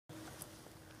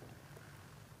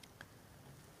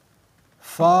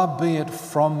Far be it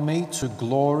from me to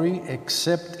glory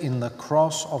except in the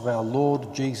cross of our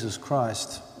Lord Jesus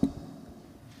Christ,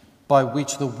 by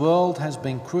which the world has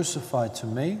been crucified to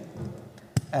me,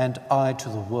 and I to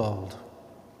the world.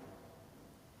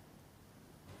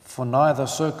 For neither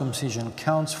circumcision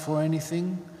counts for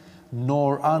anything,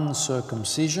 nor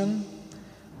uncircumcision,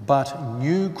 but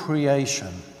new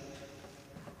creation.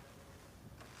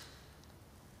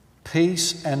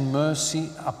 Peace and mercy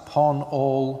upon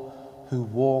all who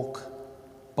walk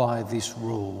by this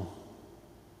rule.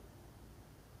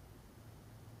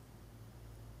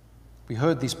 We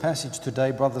heard this passage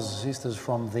today, brothers and sisters,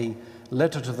 from the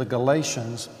letter to the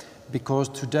Galatians, because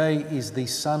today is the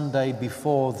Sunday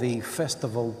before the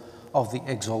festival of the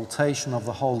Exaltation of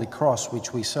the Holy Cross,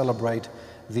 which we celebrate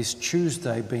this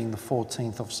Tuesday, being the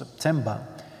 14th of September.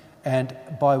 And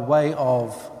by way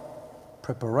of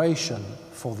preparation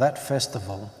for that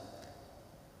festival,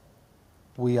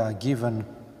 we are given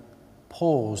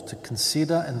pause to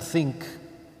consider and think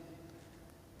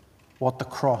what the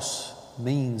cross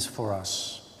means for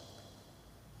us.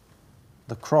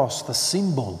 The cross, the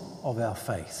symbol of our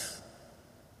faith.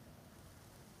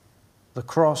 The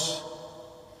cross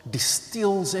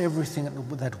distills everything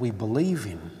that we believe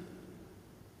in.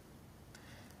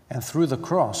 And through the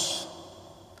cross,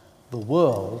 the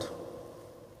world,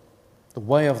 the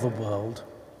way of the world,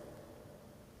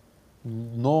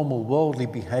 normal worldly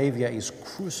behavior is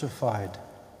crucified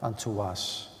unto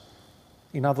us.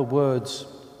 In other words,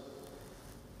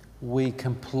 we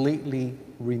completely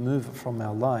remove it from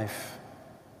our life.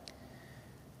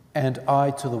 And I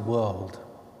to the world.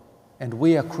 And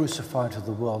we are crucified to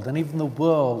the world. And even the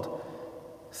world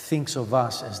thinks of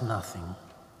us as nothing.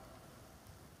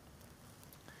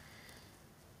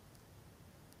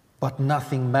 But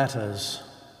nothing matters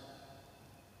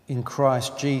in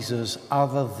Christ Jesus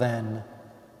other than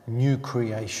new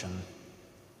creation.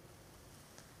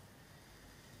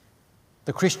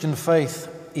 The Christian faith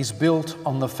is built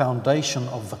on the foundation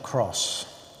of the cross.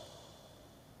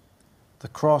 The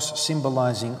cross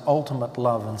symbolizing ultimate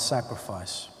love and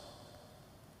sacrifice.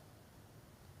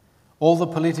 All the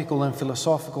political and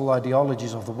philosophical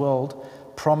ideologies of the world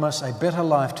promise a better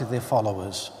life to their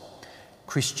followers.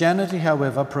 Christianity,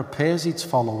 however, prepares its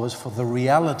followers for the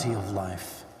reality of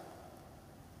life.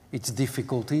 Its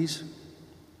difficulties,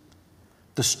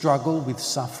 the struggle with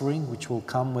suffering, which will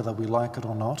come whether we like it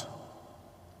or not,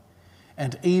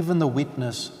 and even the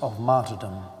witness of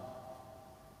martyrdom.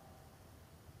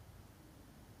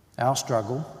 Our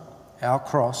struggle, our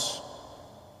cross,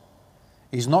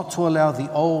 is not to allow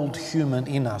the old human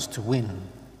in us to win.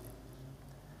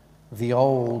 The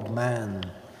old man,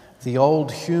 the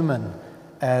old human,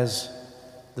 as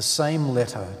the same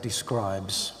letter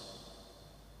describes.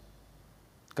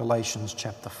 Galatians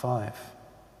chapter 5.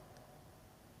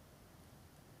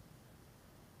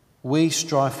 We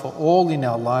strive for all in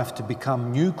our life to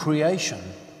become new creation,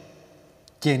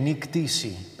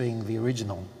 geniktisi being the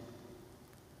original.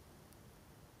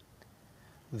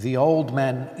 The old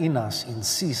man in us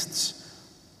insists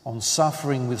on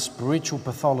suffering with spiritual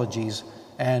pathologies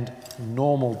and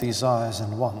normal desires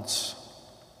and wants.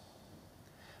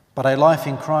 But a life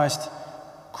in Christ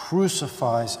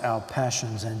crucifies our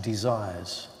passions and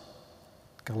desires.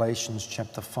 Galatians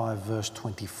chapter 5 verse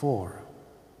 24.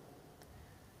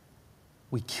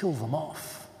 We kill them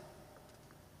off.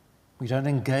 We don't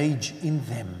engage in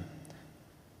them.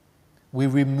 We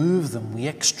remove them, we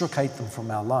extricate them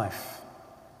from our life.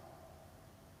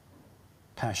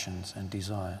 Passions and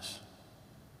desires.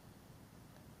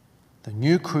 The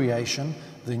new creation,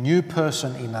 the new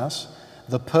person in us,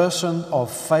 the person of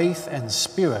faith and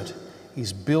spirit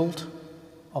is built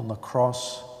on the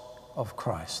cross of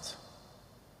Christ.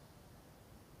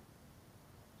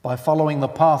 By following the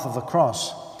path of the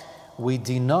cross, we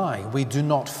do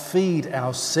not feed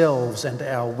ourselves and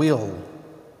our will.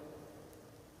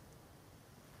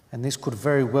 And this could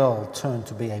very well turn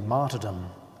to be a martyrdom,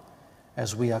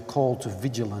 as we are called to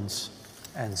vigilance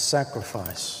and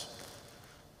sacrifice.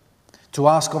 To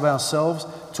ask of ourselves,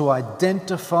 to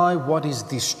identify what is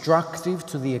destructive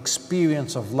to the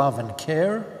experience of love and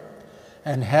care,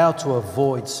 and how to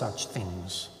avoid such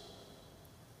things.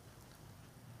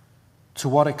 To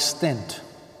what extent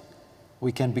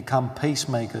we can become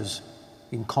peacemakers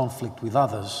in conflict with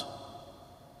others.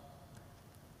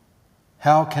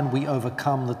 How can we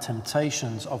overcome the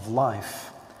temptations of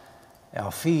life,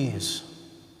 our fears,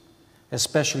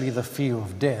 especially the fear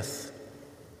of death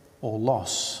or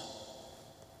loss?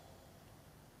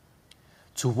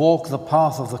 To walk the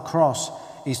path of the cross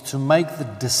is to make the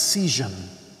decision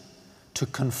to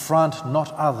confront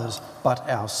not others but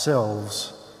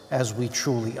ourselves as we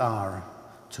truly are,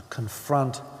 to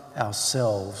confront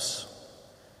ourselves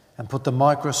and put the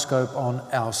microscope on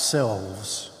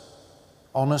ourselves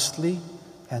honestly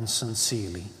and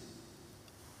sincerely.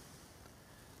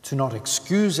 To not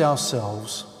excuse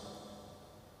ourselves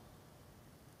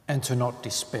and to not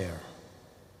despair.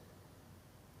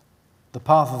 The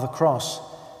path of the cross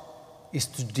is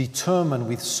to determine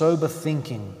with sober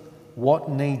thinking what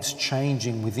needs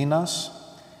changing within us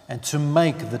and to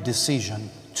make the decision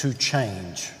to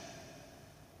change.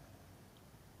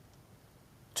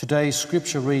 Today's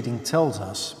scripture reading tells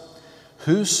us,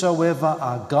 whosoever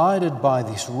are guided by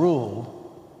this rule,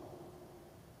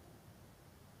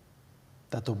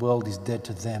 that the world is dead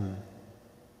to them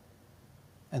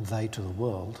and they to the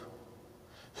world.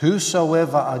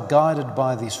 Whosoever are guided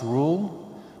by this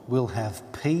rule will have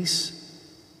peace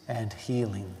and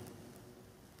healing.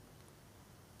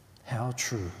 How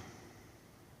true.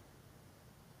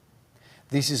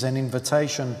 This is an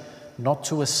invitation not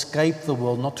to escape the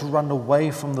world, not to run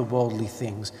away from the worldly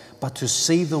things, but to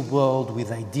see the world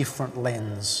with a different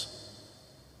lens.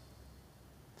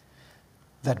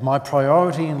 That my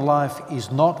priority in life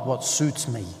is not what suits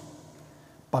me,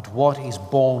 but what is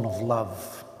born of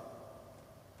love.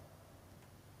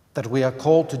 That we are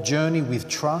called to journey with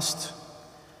trust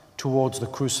towards the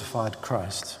crucified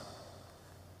Christ.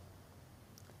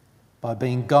 By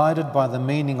being guided by the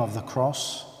meaning of the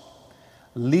cross,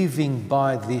 living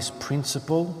by this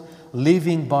principle,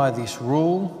 living by this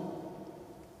rule,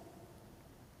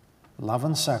 love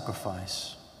and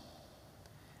sacrifice,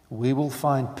 we will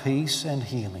find peace and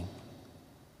healing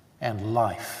and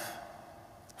life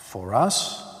for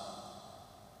us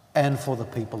and for the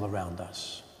people around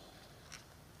us.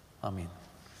 Amen.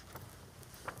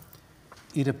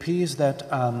 It appears that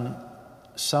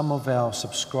some of our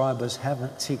subscribers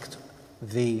haven't ticked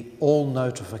the all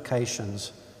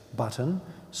notifications button.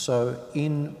 So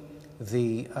in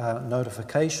the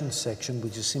notifications section,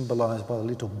 which is symbolized by the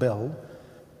little bell,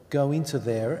 go into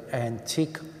there and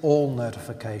tick all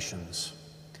notifications.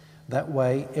 That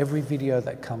way, every video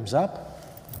that comes up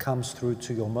comes through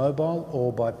to your mobile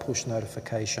or by push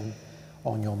notification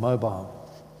on your mobile.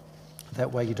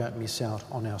 That way you don't miss out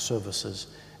on our services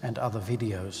and other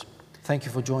videos. Thank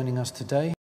you for joining us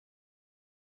today.